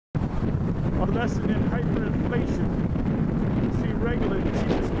lesson in hyperinflation. You see regular, the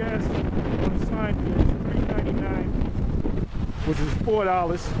cheapest gas on the sign is $3.99, which is $4,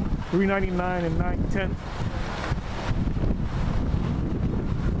 $3.99 and 9/10.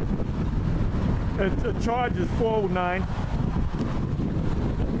 The charge is $4.09.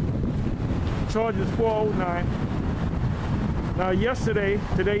 Charge is $4.09. Now yesterday,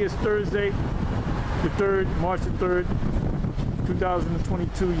 today is Thursday, the 3rd, March the 3rd,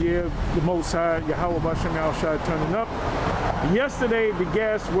 2022 year, the Most High, Yahweh Bashem Al-Shai turning up. Yesterday, the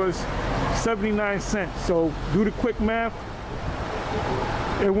gas was 79 cents. So do the quick math.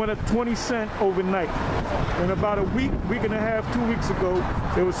 It went up 20 cents overnight. And about a week and a half, 2 weeks ago,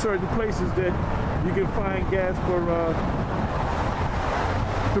 there were certain places that you can find gas for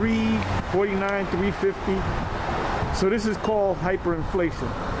 $3.49, $3.50. So this is called hyperinflation.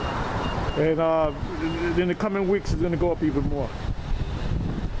 And in the coming weeks, it's going to go up even more.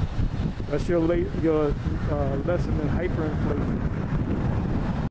 That's your lesson in hyperinflation.